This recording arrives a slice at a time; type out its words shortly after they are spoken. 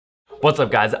What's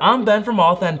up guys, I'm Ben from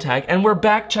AuthenTech and we're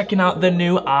back checking out the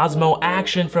new Osmo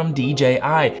Action from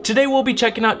DJI. Today we'll be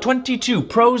checking out 22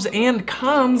 pros and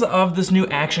cons of this new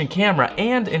action camera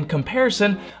and in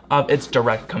comparison of its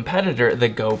direct competitor, the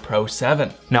GoPro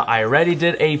 7. Now I already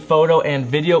did a photo and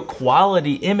video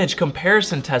quality image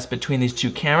comparison test between these two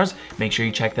cameras. Make sure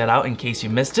you check that out in case you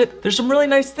missed it. There's some really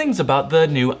nice things about the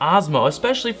new Osmo,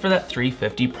 especially for that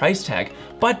 $350 price tag.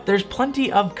 But there's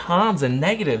plenty of cons and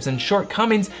negatives and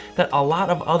shortcomings that a lot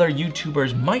of other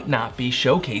YouTubers might not be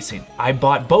showcasing. I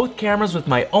bought both cameras with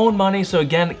my own money, so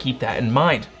again, keep that in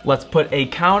mind. Let's put a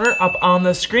counter up on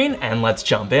the screen and let's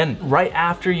jump in. Right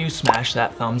after you smash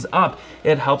that thumbs up,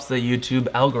 it helps the YouTube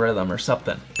algorithm or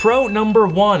something. Pro number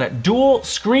one, dual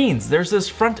screens. There's this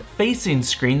front-facing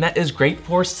screen that is great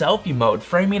for selfie mode,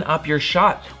 framing up your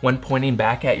shot when pointing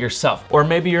back at yourself. Or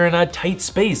maybe you're in a tight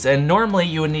space and normally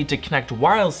you would need to connect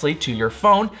wirelessly to your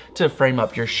phone to frame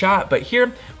up your shot, but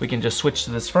here we can just switch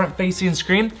to this front-facing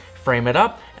screen, frame it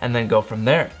up, and then go from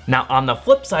there. Now on the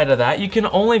flip side of that, you can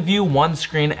only view one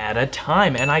screen at a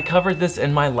time, and I covered this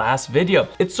in my last video.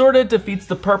 It sort of defeats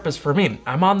the purpose for me.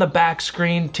 I'm on the back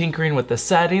screen tinkering with the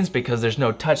settings because there's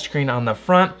no touchscreen on the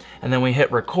front, and then we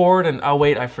hit record and oh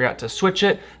wait, I forgot to switch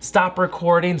it. Stop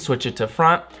recording, switch it to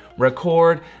front,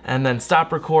 record, and then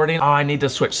stop recording. Oh, I need to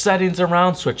switch settings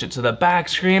around, switch it to the back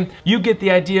screen. You get the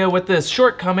idea. With this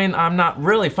shortcoming, I'm not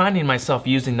really finding myself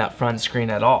using that front screen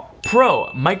at all.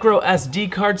 Pro, micro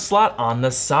SD card slot on the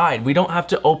side. We don't have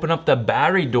to open up the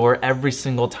battery door every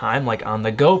single time like on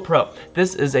the GoPro.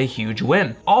 This is a huge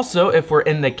win. Also, if we're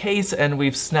in the case and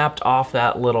we've snapped off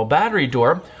that little battery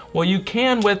door, well, you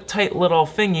can, with tight little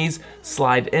thingies,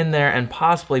 slide in there and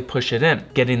possibly push it in.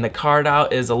 Getting the card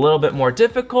out is a little bit more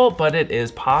difficult, but it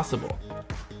is possible.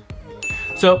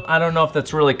 So I don't know if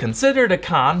that's really considered a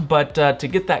con, but to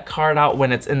get that card out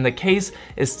when it's in the case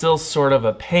is still sort of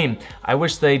a pain. I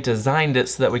wish they designed it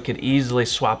so that we could easily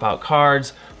swap out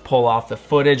cards, pull off the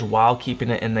footage while keeping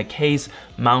it in the case,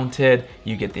 mounted,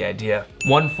 you get the idea.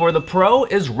 One for the Pro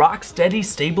is RockSteady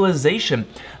stabilization.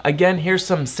 Again, here's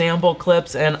some sample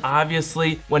clips, and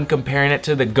obviously when comparing it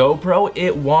to the GoPro,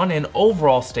 it won in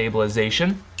overall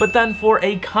stabilization. But then for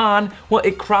a con, well,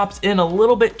 it crops in a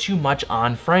little bit too much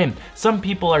on frame. Some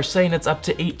people are saying it's up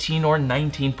to 18 or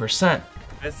 19%.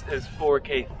 This is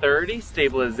 4K 30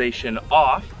 stabilization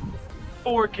off,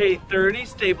 4K 30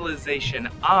 stabilization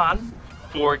on,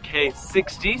 4K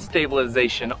 60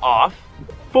 stabilization off,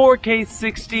 4K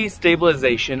 60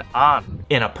 stabilization on.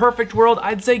 In a perfect world,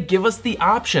 I'd say give us the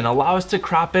option. Allow us to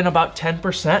crop in about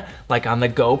 10% like on the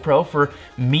GoPro for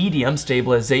medium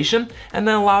stabilization, and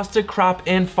then allow us to crop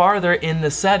in farther in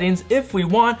the settings if we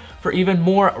want for even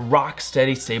more rock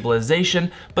steady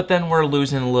stabilization, but then we're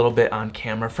losing a little bit on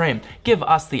camera frame. Give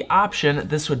us the option,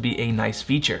 this would be a nice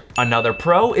feature. Another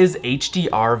pro is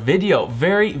HDR video.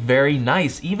 Very, very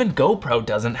nice. Even GoPro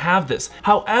doesn't have this.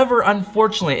 However,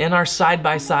 unfortunately, in our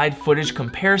side-by-side footage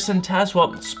comparison test,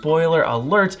 well, spoiler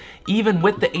alert, even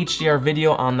with the HDR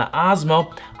video on the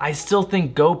Osmo, I still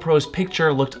think GoPro's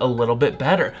picture looked a little bit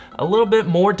better, a little bit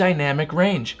more dynamic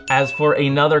range. As for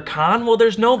another con, well,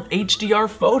 there's no HDR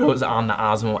photos on the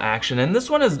Osmo Action, and this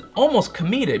one is almost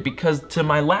comedic because to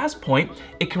my last point,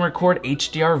 it can record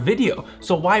HDR video.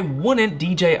 So why wouldn't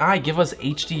DJI give us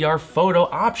HDR photo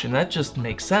option? That just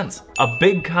makes sense. A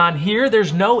big con here,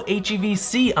 there's no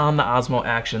HEVC on the Osmo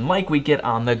Action like we get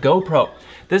on the GoPro.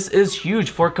 This is huge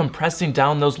for compressing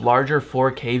down those larger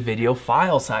 4K video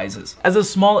file sizes. As a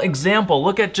small example,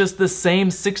 look at just the same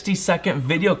 60-second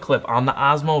video clip on the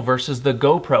Osmo versus the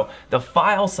GoPro. The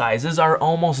file sizes are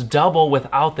almost double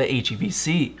without the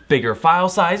HEVC. Bigger file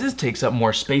sizes takes up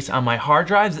more space on my hard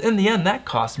drives. In the end, that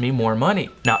costs me more money.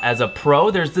 Now, as a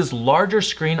pro, there's this larger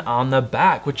screen on the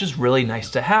back, which is really nice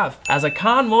to have. As a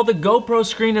con, well, the GoPro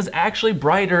screen is actually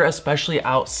brighter, especially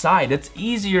outside. It's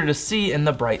easier to see in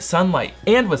the bright sunlight.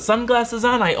 And with sunglasses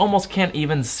on, I almost can't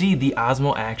even see the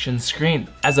Osmo Action screen.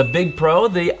 As a big pro,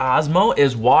 the Osmo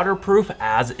is waterproof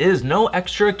as is, no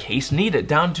extra case needed,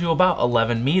 down to about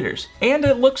 11 meters. And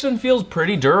it looks and feels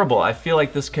pretty durable. I feel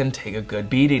like this can take a good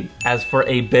beating. As for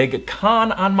a big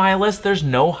con on my list, there's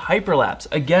no hyperlapse.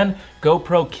 Again,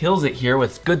 GoPro kills it here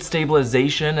with good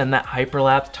stabilization and that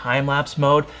hyperlapse time-lapse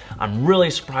mode. I'm really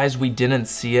surprised we didn't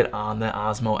see it on the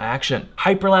Osmo Action.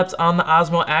 Hyperlapse on the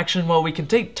Osmo Action, well, we can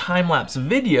take time-lapse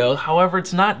video, however,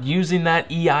 it's not using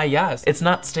that EIS. It's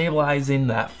not stabilizing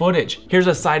that footage. Here's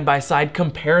a side-by-side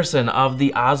comparison of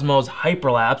the Osmo's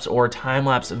hyperlapse or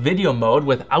time-lapse video mode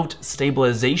without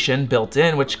stabilization built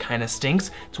in, which kind of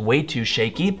stinks. It's way too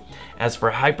shaky. As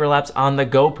for hyperlapse on the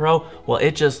GoPro, well,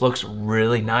 it just looks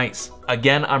really nice.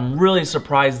 Again, I'm really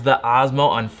surprised the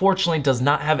Osmo unfortunately does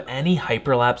not have any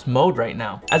hyperlapse mode right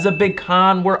now. As a big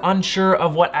con, we're unsure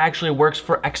of what actually works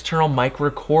for external mic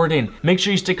recording. Make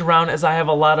sure you stick around as I have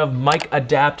a lot of mic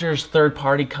adapters, third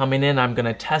party coming in. I'm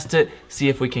gonna test it, see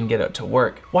if we can get it to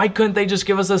work. Why couldn't they just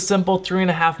give us a simple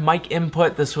 3.5 mic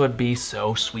input? This would be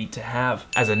so sweet to have.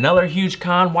 As another huge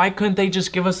con, why couldn't they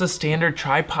just give us a standard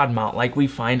tripod mount like we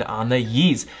find on the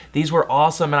Yeez? These were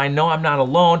awesome, and I know I'm not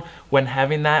alone when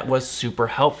having that was super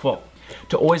helpful.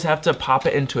 To always have to pop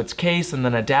it into its case and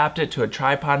then adapt it to a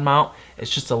tripod mount, it's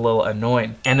just a little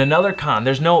annoying. And another con,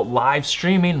 there's no live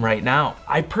streaming right now.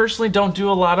 I personally don't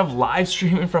do a lot of live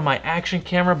streaming from my action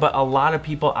camera, but a lot of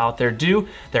people out there do.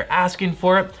 They're asking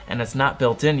for it, and it's not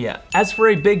built in yet. As for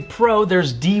a big pro,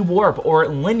 there's Dewarp or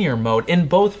linear mode in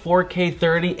both 4K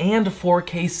 30 and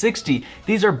 4K 60.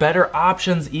 These are better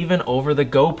options even over the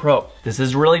GoPro. This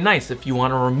is really nice if you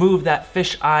want to remove that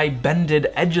fisheye bended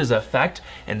edges effect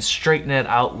and straighten it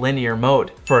out linear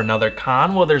mode. For another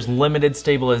con, well, there's limited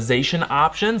stabilization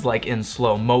options like in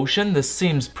slow motion. This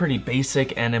seems pretty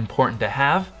basic and important to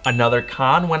have. Another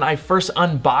con, when I first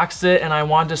unboxed it and I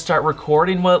wanted to start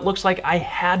recording, well, it looks like I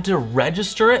had to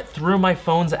register it through my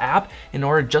phone's app in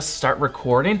order to just start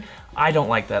recording. I don't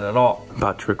like that at all.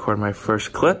 About to record my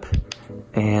first clip,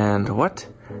 and what?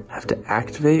 I have to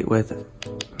activate with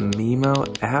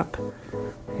Mimo app?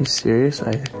 Are you serious?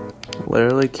 I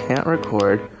literally can't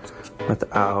record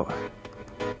without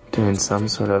doing some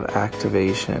sort of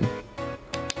activation.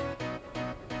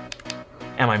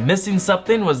 Am I missing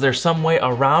something? Was there some way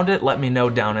around it? Let me know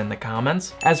down in the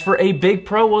comments. As for a big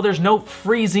pro, well, there's no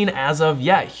freezing as of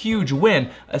yet. Huge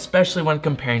win, especially when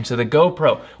comparing to the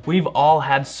GoPro. We've all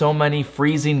had so many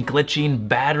freezing, glitching,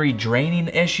 battery draining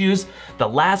issues. The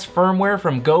last firmware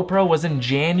from GoPro was in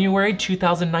January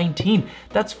 2019.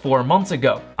 That's 4 months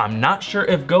ago. I'm not sure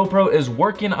if GoPro is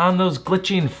working on those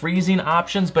glitching, freezing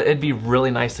options, but it'd be really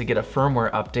nice to get a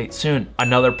firmware update soon.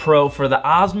 Another pro for the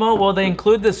Osmo, well, they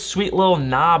include this sweet little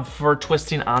knob for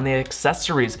twisting on the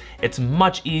accessories. It's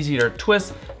much easier to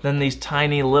twist than these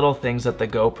tiny little things that the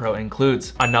GoPro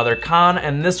includes. Another con,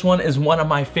 and this one is one of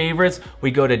my favorites,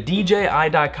 we go to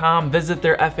DJI.com, visit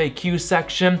their FAQ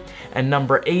section, and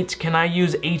number 8, can I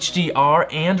use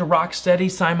HDR and RockSteady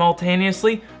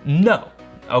simultaneously? No.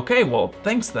 Okay, well,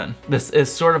 thanks then. This is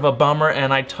sort of a bummer,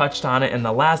 and I touched on it in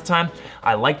the last time.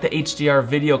 I like the HDR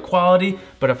video quality,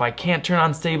 but if I can't turn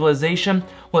on stabilization,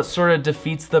 well, it sort of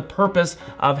defeats the purpose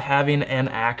of having an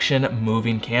action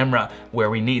moving camera where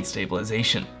we need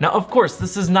stabilization. Now, of course,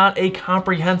 this is not a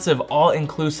comprehensive,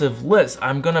 all-inclusive list.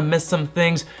 I'm gonna miss some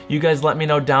things. You guys let me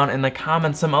know down in the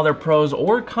comments some other pros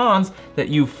or cons that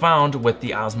you found with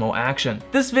the Osmo Action.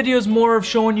 This video is more of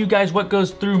showing you guys what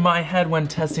goes through my head when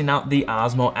testing out the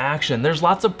Osmo Action. There's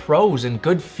lots of pros and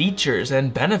good features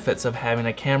and benefits of having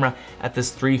a camera at this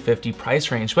 $350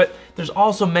 price range, but there's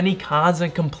also many cons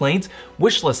and complaints,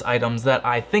 wish list items that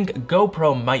I think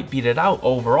GoPro might beat it out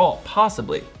overall,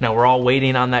 possibly. Now we're all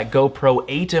waiting on that GoPro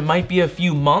 8. It might be a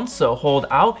few months, so hold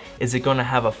out. Is it gonna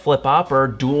have a flip up or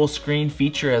dual screen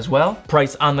feature as well?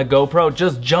 Price on the GoPro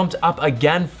just jumped up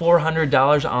again,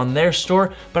 $400 on their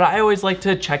store, but I always like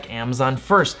to check Amazon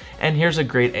first. And here's a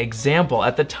great example.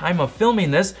 At the time of filming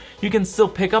this, you can still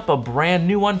pick up a brand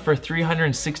new one for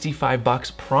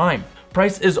 $365 Prime.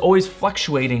 Price is always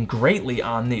fluctuating greatly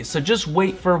on these, so just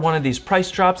wait for one of these price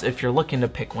drops if you're looking to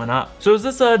pick one up. So is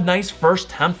this a nice first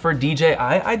attempt for DJI?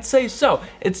 I'd say so.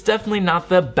 It's definitely not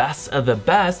the best of the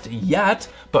best yet,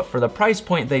 but for the price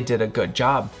point, they did a good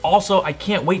job. Also, I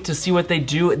can't wait to see what they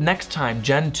do next time,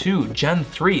 Gen 2, Gen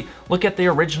 3. Look at the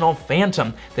original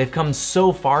Phantom. They've come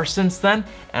so far since then,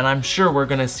 and I'm sure we're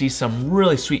gonna see some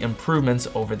really sweet improvements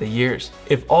over the years.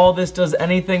 If all this does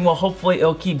anything, well, hopefully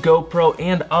it'll keep GoPro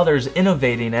and others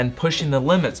innovating and pushing the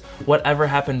limits. Whatever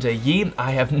happened to Yi,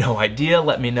 I have no idea.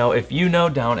 Let me know if you know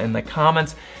down in the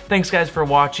comments. Thanks guys for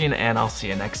watching, and I'll see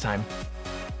you next time.